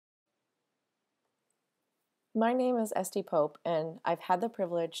My name is Este Pope, and I've had the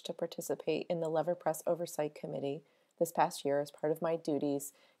privilege to participate in the Lever Press Oversight Committee this past year as part of my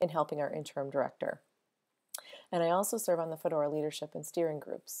duties in helping our interim director. And I also serve on the Fedora leadership and steering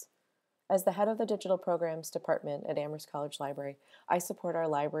groups. As the head of the Digital Programs Department at Amherst College Library, I support our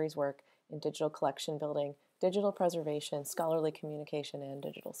library's work in digital collection building, digital preservation, scholarly communication, and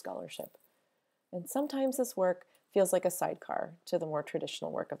digital scholarship. And sometimes this work feels like a sidecar to the more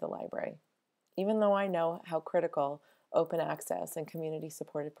traditional work of the library. Even though I know how critical open access and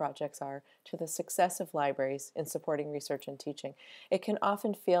community-supported projects are to the success of libraries in supporting research and teaching, it can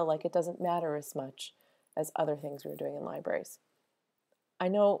often feel like it doesn't matter as much as other things we're doing in libraries. I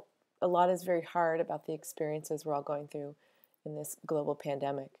know a lot is very hard about the experiences we're all going through in this global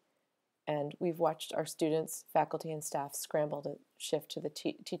pandemic, and we've watched our students, faculty, and staff scramble to shift to the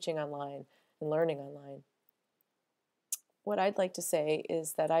teaching online and learning online. What I'd like to say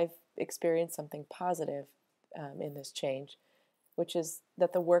is that I've experienced something positive in this change, which is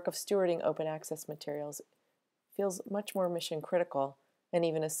that the work of stewarding open access materials feels much more mission critical and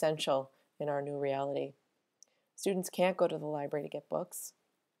even essential in our new reality. Students can't go to the library to get books,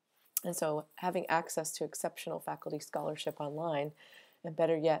 and so having access to exceptional faculty scholarship online, and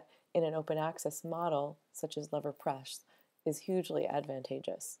better yet, in an open access model such as Lever Press, is hugely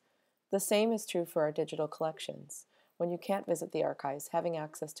advantageous. The same is true for our digital collections. When you can't visit the archives, having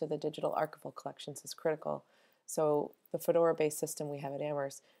access to the digital archival collections is critical. So the Fedora-based system we have at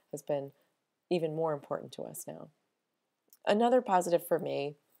Amherst has been even more important to us now. Another positive for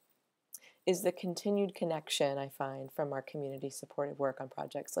me is the continued connection I find from our community-supported work on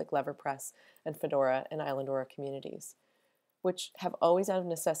projects like Lever Press and Fedora and Islandora communities, which have always out of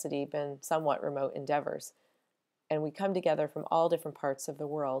necessity been somewhat remote endeavors, and we come together from all different parts of the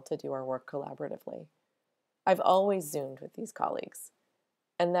world to do our work collaboratively. I've always Zoomed with these colleagues,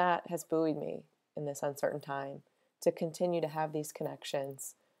 and that has buoyed me in this uncertain time to continue to have these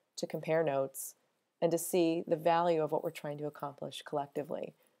connections, to compare notes, and to see the value of what we're trying to accomplish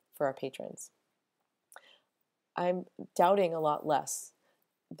collectively for our patrons. I'm doubting a lot less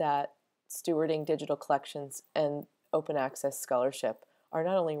that stewarding digital collections and open access scholarship are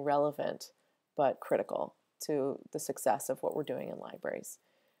not only relevant, but critical to the success of what we're doing in libraries.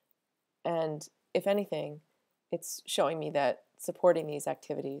 And if anything, it's showing me that supporting these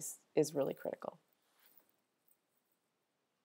activities is really critical.